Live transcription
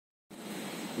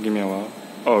Give me a while.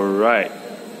 All right.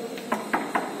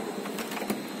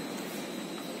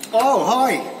 Oh,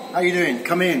 hi. How you doing?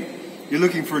 Come in. You're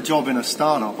looking for a job in a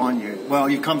startup, aren't you? Well,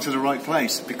 you've come to the right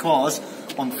place, because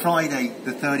on Friday,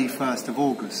 the 31st of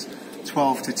August,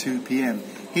 12 to 2 p.m,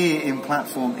 here in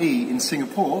Platform E in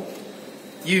Singapore,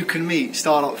 you can meet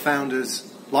startup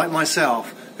founders like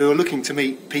myself who are looking to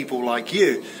meet people like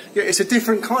you. Yeah, it's a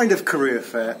different kind of career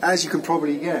fair, as you can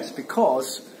probably guess,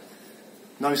 because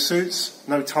no suits,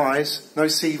 no ties, no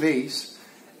CVs.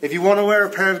 If you want to wear a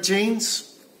pair of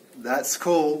jeans, that's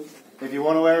cool. If you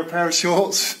want to wear a pair of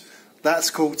shorts, that's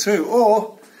cool too.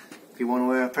 Or if you want to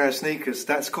wear a pair of sneakers,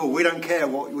 that's cool. We don't care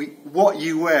what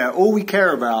you wear. All we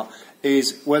care about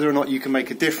is whether or not you can make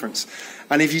a difference.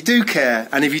 And if you do care,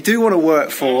 and if you do want to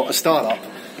work for a startup,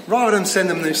 rather than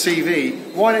send them their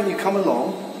CV, why don't you come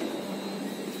along,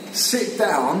 sit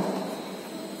down,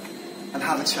 and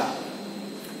have a chat?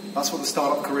 That's what the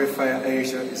Startup Career Fair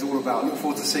Asia is all about. I look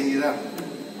forward to seeing you there.